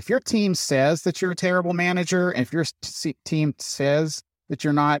important thing. If your team says that you're a terrible manager, and if your team says that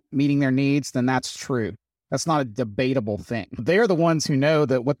you're not meeting their needs, then that's true. That's not a debatable thing. They're the ones who know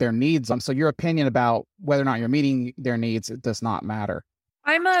that what their needs are. So your opinion about whether or not you're meeting their needs, it does not matter.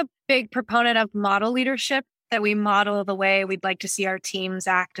 I'm a big proponent of model leadership, that we model the way we'd like to see our teams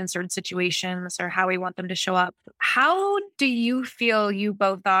act in certain situations or how we want them to show up. How do you feel you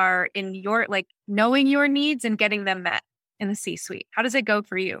both are in your, like, knowing your needs and getting them met in the C-suite? How does it go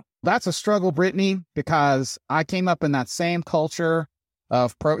for you? That's a struggle, Brittany, because I came up in that same culture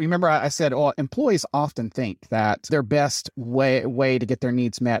of remember I said, employees often think that their best way to get their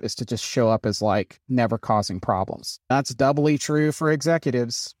needs met is to just show up as like never causing problems. That's doubly true for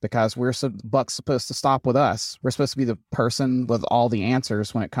executives, because buck's supposed to stop with us. We're supposed to be the person with all the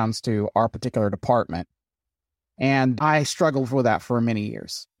answers when it comes to our particular department. And I struggled with that for many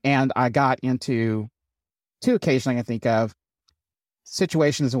years. And I got into two occasions I can think of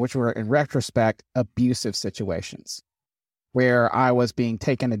situations in which were, in retrospect, abusive situations, where I was being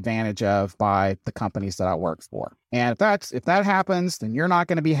taken advantage of by the companies that I worked for. And if that happens, then you're not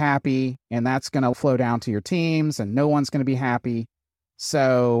going to be happy, and that's going to flow down to your teams, and no one's going to be happy.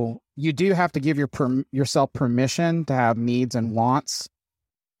 So you do have to give yourself permission to have needs and wants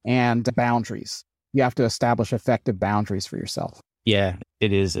and boundaries. You have to establish effective boundaries for yourself. Yeah,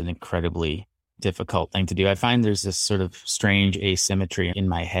 it is an incredibly difficult thing to do. I find there's this sort of strange asymmetry in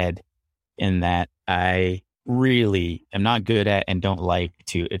my head in that I really am not good at and don't like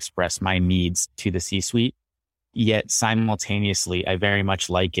to express my needs to the C-suite. Yet simultaneously, I very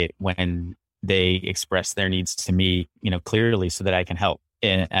much like it when they express their needs to me, clearly, so that I can help.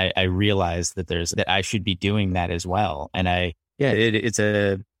 And I realize that I should be doing that as well. And I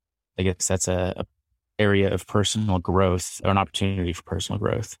guess that's a area of personal growth, or an opportunity for personal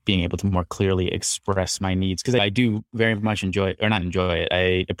growth, being able to more clearly express my needs. Because I do very much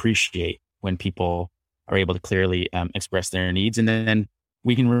I appreciate when people are able to clearly express their needs. And then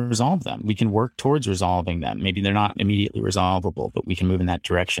we can resolve them. We can work towards resolving them. Maybe they're not immediately resolvable, but we can move in that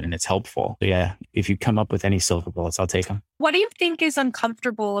direction and it's helpful. So yeah, if you come up with any silver bullets, I'll take them. What do you think is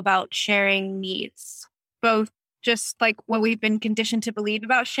uncomfortable about sharing needs? Both just like what we've been conditioned to believe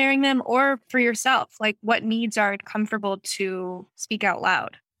about sharing them, or for yourself, like what needs are uncomfortable to speak out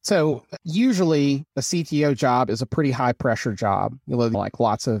loud? So usually a CTO job is a pretty high pressure job. You know, like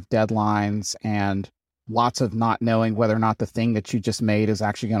lots of deadlines and lots of not knowing whether or not the thing that you just made is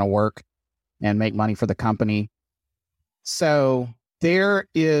actually going to work and make money for the company. So there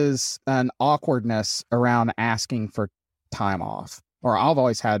is an awkwardness around asking for time off, or I've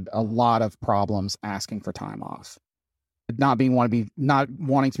always had a lot of problems asking for time off. Not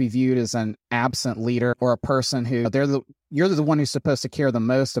wanting to be viewed as an absent leader or a person who you're the one who's supposed to care the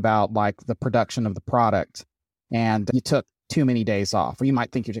most about like the production of the product, and you took too many days off, or you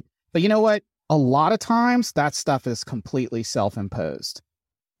might think but you know what? A lot of times that stuff is completely self-imposed,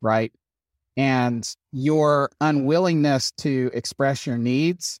 right? And your unwillingness to express your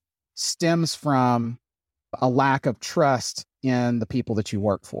needs stems from a lack of trust in the people that you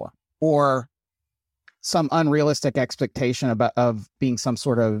work for, or some unrealistic expectation of being some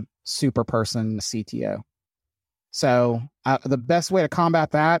sort of super person CTO. So the best way to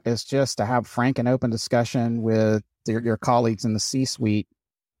combat that is just to have frank and open discussion with your colleagues in the C-suite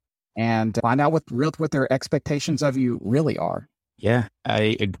and find out what their expectations of you really are. Yeah,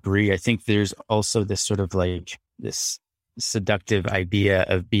 I agree. I think there's also this sort of like this seductive idea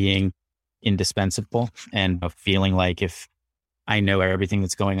of being indispensable and of feeling like if I know everything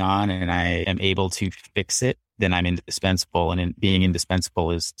that's going on and I am able to fix it, then I'm indispensable. And being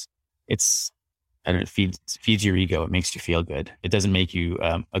indispensable it feeds your ego. It makes you feel good. It doesn't make you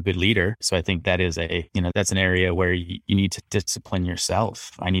a good leader. So I think that is that's an area where you need to discipline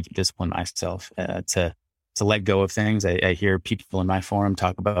yourself. I need to discipline myself to let go of things. I hear people in my forum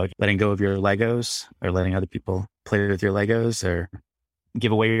talk about letting go of your Legos, or letting other people play with your Legos, or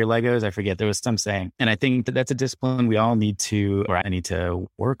give away your Legos. I forget, there was some saying. And I think that's a discipline we all need to, or I need to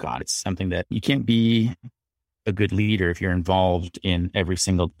work on. It's something that you can't be a good leader if you're involved in every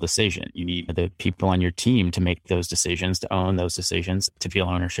single decision. You need the people on your team to make those decisions, to own those decisions, to feel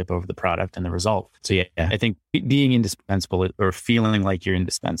ownership over the product and the result. So yeah, I think being indispensable, or feeling like you're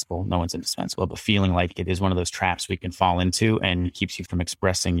indispensable, no one's indispensable, but feeling like it is one of those traps we can fall into and keeps you from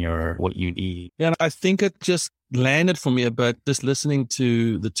expressing what you need. Yeah, I think it just landed for me a bit, just listening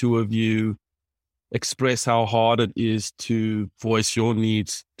to the two of you express how hard it is to voice your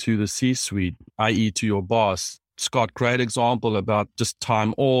needs to the C-suite, i.e. to your boss. Scott, great example about just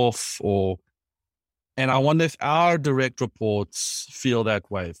time off, and I wonder if our direct reports feel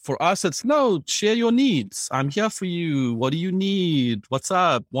that way. For us, it's no, share your needs. I'm here for you. What do you need? What's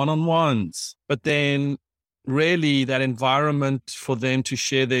up? One-on-ones. But then really that environment for them to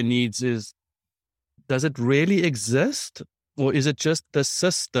share their needs does it really exist? Or is it just the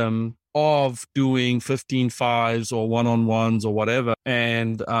system of doing 15-5s or one-on-ones or whatever,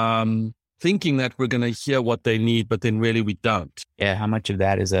 and thinking that we're going to hear what they need, but then really we don't? Yeah, how much of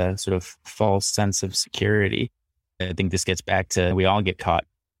that is a sort of false sense of security? I think this gets back to, we all get caught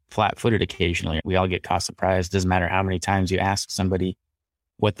flat-footed occasionally. We all get caught surprised. Doesn't matter how many times you ask somebody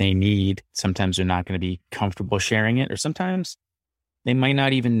what they need. Sometimes they're not going to be comfortable sharing it, or sometimes they might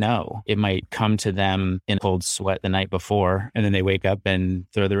not even know. It might come to them in cold sweat the night before, and then they wake up and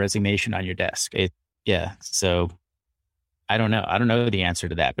throw the resignation on your desk. So I don't know. I don't know the answer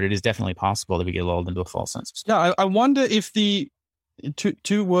to that, but it is definitely possible that we get lulled into a false sense of security. Yeah, I wonder if the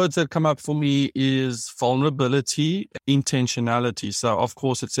two words that come up for me is vulnerability, intentionality. So of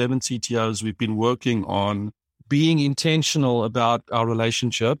course at 7 CTOs, we've been working on being intentional about our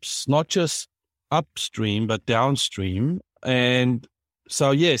relationships, not just upstream, but downstream. And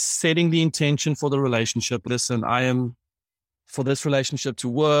so, yes, setting the intention for the relationship. Listen, I am for this relationship to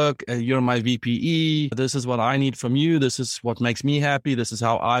work. You're my VPE. This is what I need from you. This is what makes me happy. This is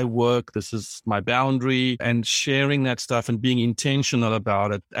how I work. This is my boundary. And sharing that stuff and being intentional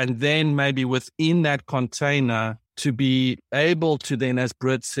about it. And then maybe within that container to be able to then, as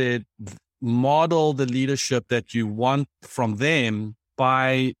Britt said, model the leadership that you want from them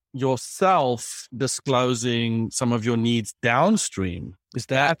by yourself disclosing some of your needs downstream.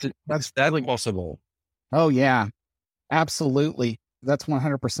 That's possible? Oh, yeah, absolutely. That's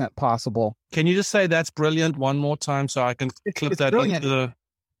 100% possible. Can you just say that's brilliant one more time so I can clip that brilliant. into the...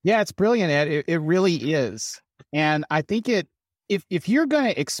 Yeah, it's brilliant, Ed. It really is. And I think if you're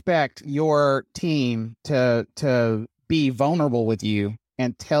going to expect your team to be vulnerable with you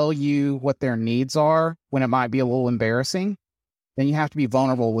and tell you what their needs are when it might be a little embarrassing, then you have to be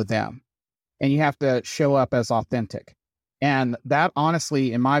vulnerable with them and you have to show up as authentic. And that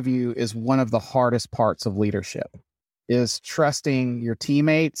honestly, in my view, is one of the hardest parts of leadership, is trusting your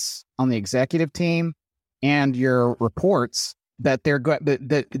teammates on the executive team and your reports that they're good,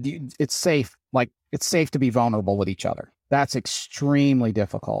 that it's safe. Like, it's safe to be vulnerable with each other. That's extremely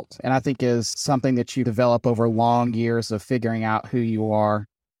difficult. And I think is something that you develop over long years of figuring out who you are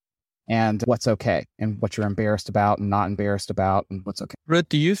and what's okay and what you're embarrassed about and not embarrassed about and what's okay. Britt,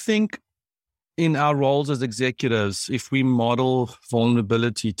 do you think in our roles as executives, if we model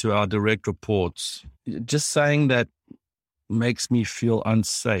vulnerability to our direct reports, just saying that makes me feel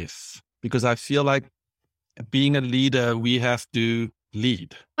unsafe? Because I feel like being a leader, we have to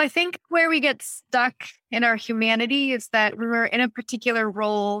lead. I think where we get stuck in our humanity is that when we're in a particular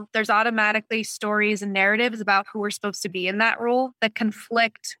role, there's automatically stories and narratives about who we're supposed to be in that role that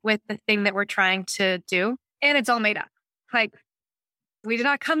conflict with the thing that we're trying to do. And it's all made up. Like, we did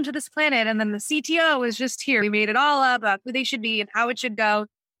not come to this planet and then the CTO is just here. We made it all up about who they should be and how it should go.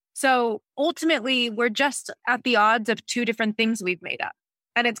 So ultimately, we're just at the odds of two different things we've made up.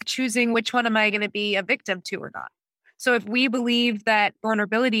 And it's choosing which one am I going to be a victim to or not. So if we believe that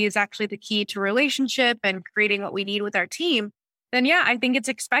vulnerability is actually the key to relationship and creating what we need with our team, then yeah, I think it's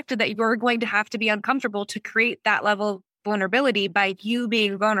expected that you're going to have to be uncomfortable to create that level of vulnerability by you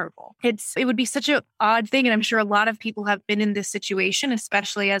being vulnerable. It would be such an odd thing. And I'm sure a lot of people have been in this situation,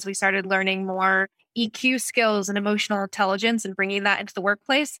 especially as we started learning more EQ skills and emotional intelligence and bringing that into the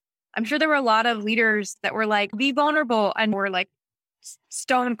workplace. I'm sure there were a lot of leaders that were like, be vulnerable, and were like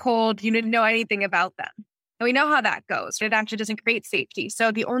stone cold. You didn't know anything about them. And we know how that goes. It actually doesn't create safety.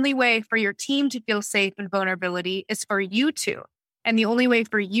 So the only way for your team to feel safe in vulnerability is for you to. And the only way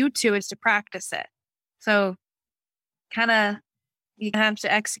for you to is to practice it. So kind of, you have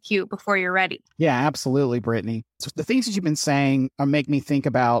to execute before you're ready. Yeah, absolutely, Brittany. So the things that you've been saying make me think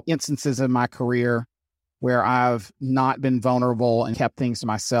about instances in my career where I've not been vulnerable and kept things to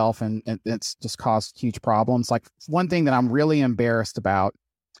myself, and it's just caused huge problems. Like, one thing that I'm really embarrassed about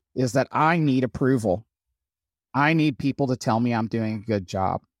is that I need approval. I need people to tell me I'm doing a good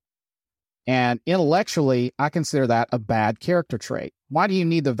job. And intellectually, I consider that a bad character trait. Why do you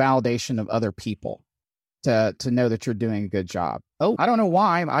need the validation of other people to know that you're doing a good job? Oh, I don't know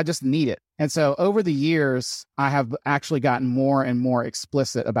why. I just need it. And so over the years, I have actually gotten more and more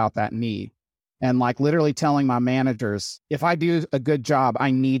explicit about that need. And like literally telling my managers, if I do a good job,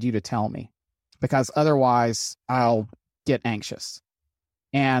 I need you to tell me, because otherwise I'll get anxious.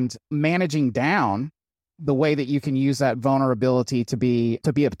 And managing down, the way that you can use that vulnerability to be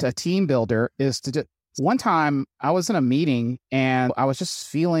a team builder is to just, one time I was in a meeting and I was just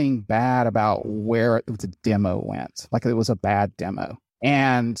feeling bad about where the demo went. Like, it was a bad demo.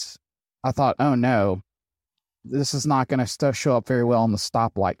 And I thought, oh no, this is not going to show up very well on the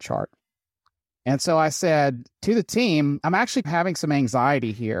stoplight chart. And so I said to the team, I'm actually having some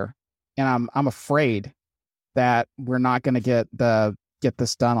anxiety here. And I'm afraid that we're not going to get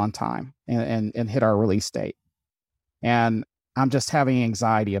this done on time and hit our release date. And I'm just having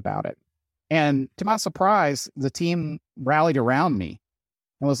anxiety about it. And to my surprise, the team rallied around me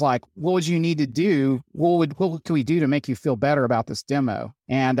and was like, what would you need to do? What could we do to make you feel better about this demo?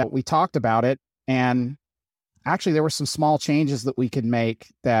 And we talked about it. And actually, there were some small changes that we could make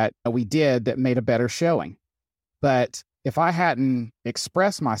that we did that made a better showing. But if I hadn't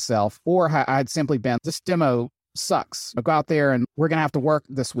expressed myself, or I'd simply been, this demo sucks, I'll go out there and we're going to have to work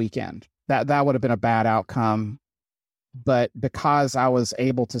this weekend, that would have been a bad outcome. But because I was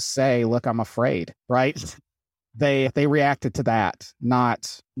able to say, look, I'm afraid, right? They reacted to that,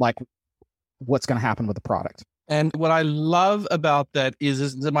 not like what's going to happen with the product. And what I love about that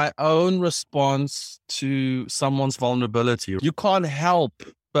is my own response to someone's vulnerability. You can't help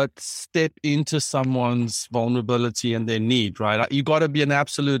but step into someone's vulnerability and their need, right? You got to be an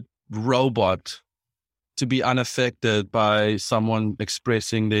absolute robot to be unaffected by someone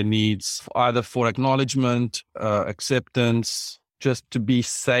expressing their needs, either for acknowledgement, acceptance, just to be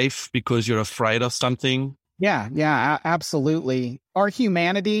safe because you're afraid of something. Yeah, absolutely. Our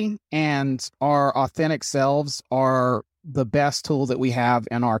humanity and our authentic selves are the best tool that we have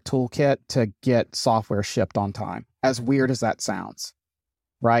in our toolkit to get software shipped on time. As weird as that sounds,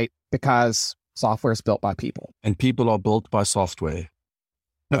 right? Because software is built by people. And people are built by software.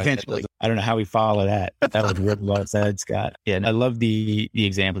 Eventually. I don't know how we follow that. That was really well said, Scott. Yeah, and I love the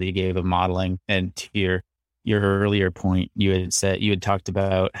example that you gave of modeling. And to your earlier point, you had talked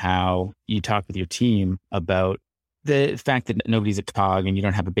about how you talk with your team about the fact that nobody's a cog and you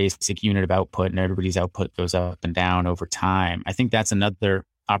don't have a basic unit of output and everybody's output goes up and down over time. I think that's another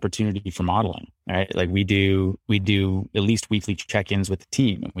opportunity for modeling, right? Like we do at least weekly check-ins with the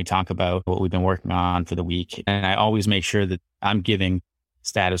team. And we talk about what we've been working on for the week. And I always make sure that I'm giving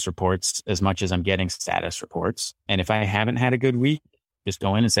status reports as much as I'm getting status reports. And if I haven't had a good week, just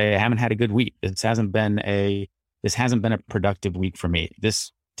go in and say, I haven't had a good week. This hasn't been a productive week for me.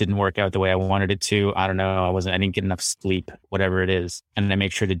 This didn't work out the way I wanted it to. I don't know. I didn't get enough sleep, whatever it is. And I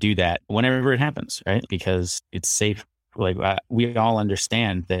make sure to do that whenever it happens, right? Because it's safe. Like we all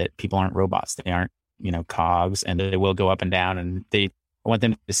understand that people aren't robots. They aren't, cogs, and they will go up and down. And I want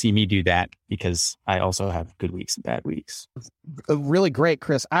them to see me do that because I also have good weeks and bad weeks. Really great,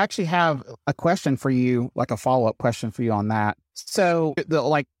 Chris. I actually have a question for you, like a follow-up question for you on that. So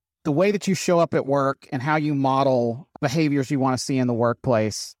the way that you show up at work and how you model behaviors you want to see in the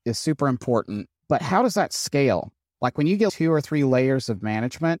workplace is super important. But how does that scale? Like when you get 2 or 3 layers of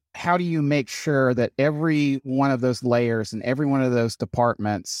management, how do you make sure that every one of those layers and every one of those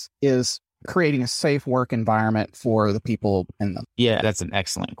departments is creating a safe work environment for the people in them? Yeah, that's an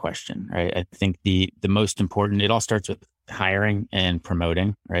excellent question, right? I think the most important, it all starts with hiring and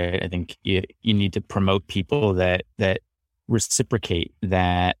promoting, right? I think you need to promote people that reciprocate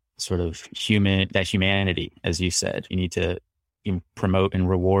that sort of humanity, as you said. You need to promote and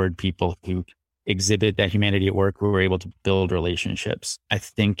reward people who exhibit that humanity at work, who are able to build relationships. I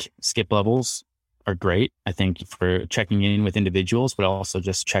think skip levels are great. I think for checking in with individuals, but also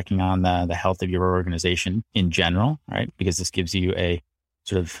just checking on the health of your organization in general, right? Because this gives you a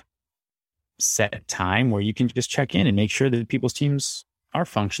sort of set time where you can just check in and make sure that people's teams are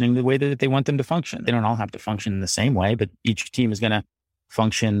functioning the way that they want them to function. They don't all have to function in the same way, but each team is going to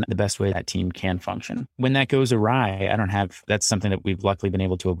function the best way that team can function. When that goes awry, that's something that we've luckily been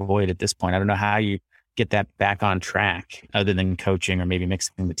able to avoid at this point. I don't know how you get that back on track other than coaching or maybe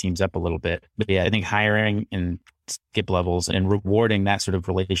mixing the teams up a little bit. But yeah, I think hiring and skip levels and rewarding that sort of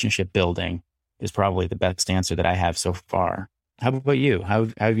relationship building is probably the best answer that I have so far. How about you? How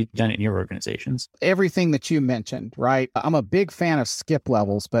have you done it in your organizations? Everything that you mentioned, right? I'm a big fan of skip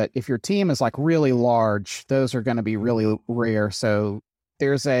levels, but if your team is like really large, those are going to be really rare. So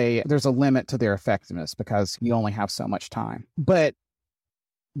there's a limit to their effectiveness because you only have so much time. But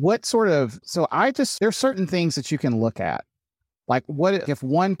there's certain things that you can look at. Like what if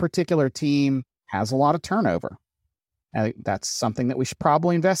one particular team has a lot of turnover? That's something that we should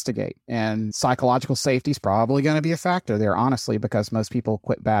probably investigate. And psychological safety is probably going to be a factor there, honestly, because most people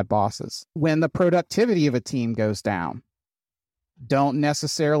quit bad bosses. When the productivity of a team goes down, don't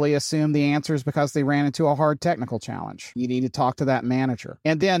necessarily assume the answer is because they ran into a hard technical challenge. You need to talk to that manager.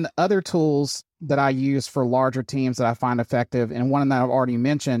 And then other tools that I use for larger teams that I find effective, and one that I've already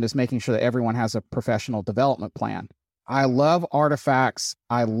mentioned, is making sure that everyone has a professional development plan. I love artifacts.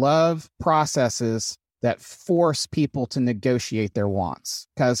 I love processes that force people to negotiate their wants.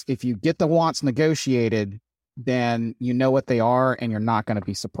 Because if you get the wants negotiated, then you know what they are and you're not going to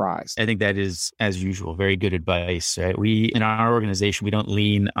be surprised. I think that is, as usual, very good advice, right? In our organization, we don't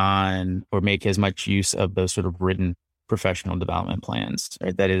lean on or make as much use of those sort of written professional development plans,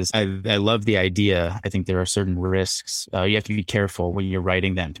 right? That is, I love the idea. I think there are certain risks. You have to be careful when you're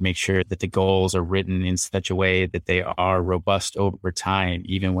writing them to make sure that the goals are written in such a way that they are robust over time,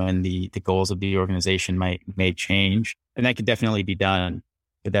 even when the goals of the organization may change. And that can definitely be done.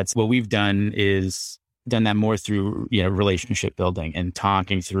 But that's what we've done that more through, relationship building and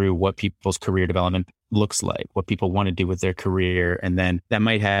talking through what people's career development looks like, what people want to do with their career. And then that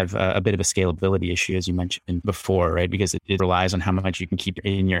might have a bit of a scalability issue, as you mentioned before, right? Because it relies on how much you can keep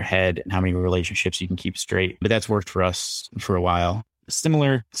in your head and how many relationships you can keep straight. But that's worked for us for a while.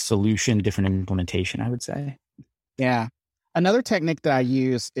 Similar solution, different implementation, I would say. Yeah. Another technique that I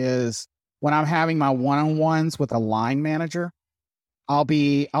use is when I'm having my one-on-ones with a line manager, I'll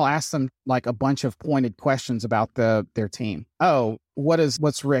ask them like a bunch of pointed questions about their team. Oh,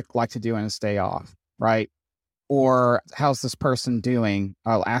 what's Rick like to do in his day off, right? Or how's this person doing?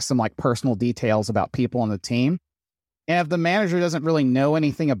 I'll ask them like personal details about people on the team. And if the manager doesn't really know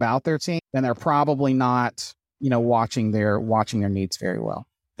anything about their team, then they're probably not, watching their needs very well.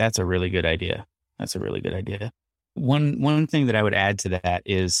 That's a really good idea. One thing that I would add to that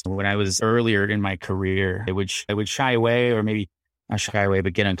is when I was earlier in my career, I would shy away, or maybe not shy away,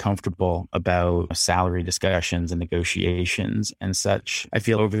 but get uncomfortable about salary discussions and negotiations and such. I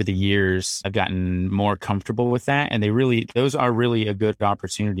feel over the years, I've gotten more comfortable with that. And those are really a good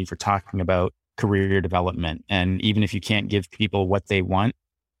opportunity for talking about career development. And even if you can't give people what they want,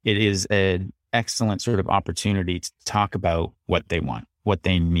 it is an excellent sort of opportunity to talk about what they want, what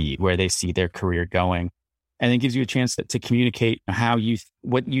they need, where they see their career going. And it gives you a chance to communicate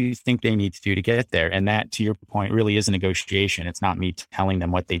what you think they need to do to get there. And that, to your point, really is a negotiation. It's not me telling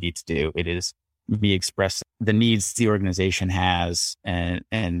them what they need to do. It is me expressing the needs the organization has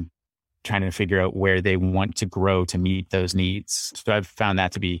and trying to figure out where they want to grow to meet those needs. So I've found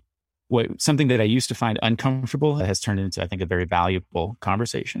that to be something that I used to find uncomfortable has turned into, I think, a very valuable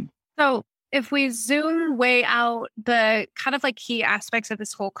conversation. So if we zoom way out, the kind of like key aspects of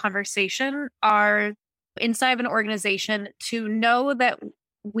this whole conversation are inside of an organization. To know that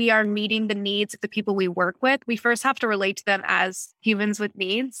we are meeting the needs of the people we work with, we first have to relate to them as humans with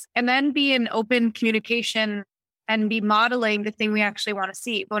needs, and then be in open communication and be modeling the thing we actually want to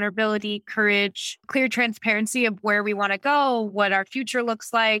see: vulnerability, courage, clear transparency of where we want to go, what our future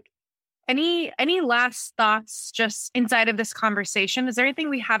looks like. Any last thoughts just inside of this conversation? Is there anything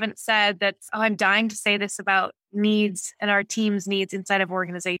we haven't said that's, I'm dying to say this about needs and our team's needs inside of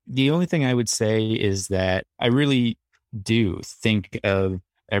organization? The only thing I would say is that I really do think of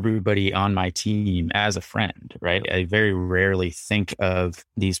everybody on my team as a friend, right? I very rarely think of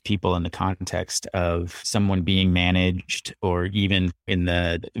these people in the context of someone being managed, or even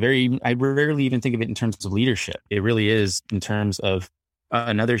I rarely even think of it in terms of leadership. It really is in terms of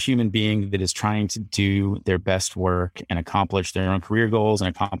another human being that is trying to do their best work and accomplish their own career goals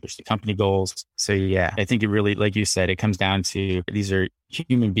and accomplish the company goals. So yeah, I think it really, like you said, it comes down to these are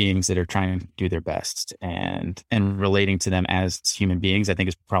human beings that are trying to do their best, and relating to them as human beings, I think,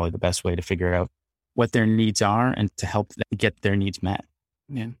 is probably the best way to figure out what their needs are and to help them get their needs met.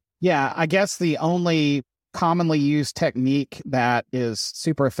 Yeah, I guess the only commonly used technique that is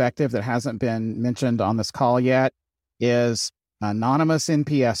super effective that hasn't been mentioned on this call yet is anonymous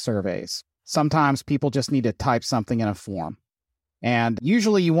NPS surveys. Sometimes people just need to type something in a form. And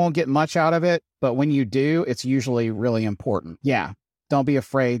usually you won't get much out of it, but when you do, it's usually really important. Yeah, don't be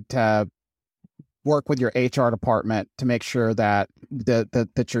afraid to work with your HR department to make sure that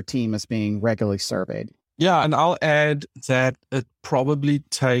that your team is being regularly surveyed. Yeah, and I'll add that it probably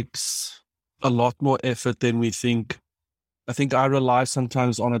takes a lot more effort than we think. I think I rely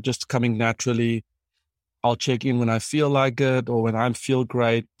sometimes on it just coming naturally. I'll check in when I feel like it, or when I feel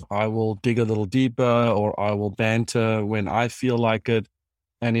great, I will dig a little deeper, or I will banter when I feel like it.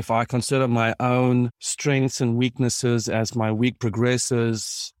 And if I consider my own strengths and weaknesses as my week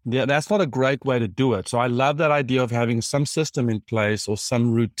progresses, that's not a great way to do it. So I love that idea of having some system in place, or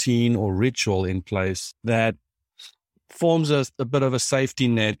some routine or ritual in place that forms a bit of a safety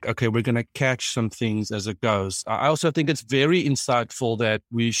net. Okay, we're going to catch some things as it goes. I also think it's very insightful that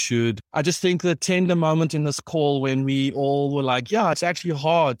I just think the tender moment in this call when we all were like, yeah, it's actually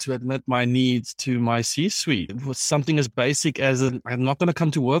hard to admit my needs to my C-suite. It was something as basic as I'm not going to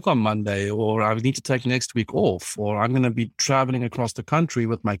come to work on Monday, or I need to take next week off, or I'm going to be traveling across the country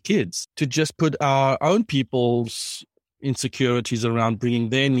with my kids. To just put our own people's insecurities around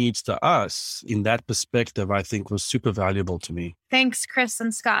bringing their needs to us in that perspective, I think was super valuable to me. Thanks, Chris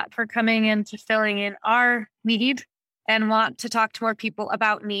and Scott, for coming in to filling in our need and want to talk to more people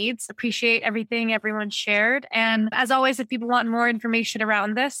about needs. Appreciate everything everyone shared. And as always, if people want more information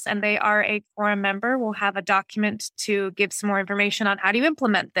around this and they are a forum member, we'll have a document to give some more information on how do you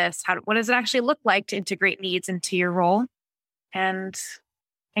implement this? What does it actually look like to integrate needs into your role? And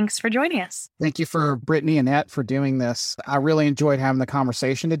thanks for joining us. Thank you for Brittany and Annette for doing this. I really enjoyed having the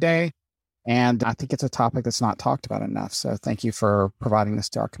conversation today, and I think it's a topic that's not talked about enough. So thank you for providing this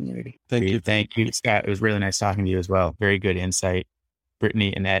to our community. Thank you, Scott. It was really nice talking to you as well. Very good insight.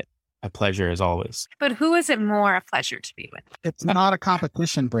 Brittany and Annette, a pleasure as always. But who is it more a pleasure to be with? It's not a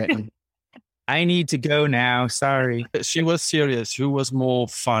competition, Brittany. I need to go now. Sorry. She was serious. Who was more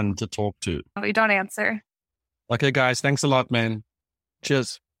fun to talk to? Oh, you don't answer. Okay, guys. Thanks a lot, man.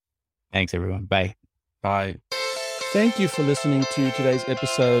 Cheers. Thanks, everyone. Bye. Bye. Thank you for listening to today's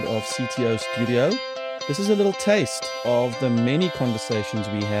episode of CTO Studio. This is a little taste of the many conversations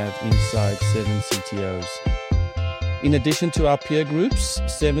we have inside 7CTOs. In addition to our peer groups,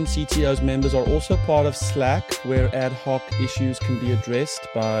 7CTOs members are also part of Slack, where ad hoc issues can be addressed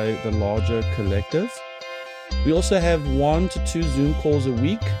by the larger collective. We also have 1 to 2 Zoom calls a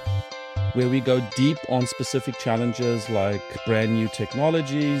week, where we go deep on specific challenges like brand new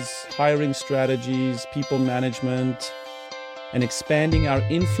technologies, hiring strategies, people management, and expanding our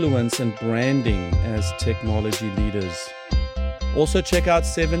influence and branding as technology leaders. Also check out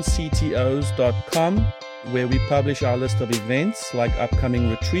 7ctos.com, where we publish our list of events like upcoming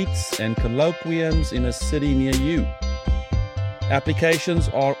retreats and colloquiums in a city near you. Applications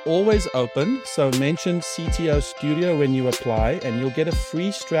are always open, so mention CTO Studio when you apply and you'll get a free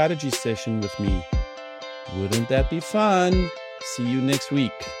strategy session with me. Wouldn't that be fun? See you next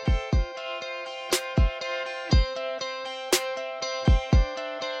week.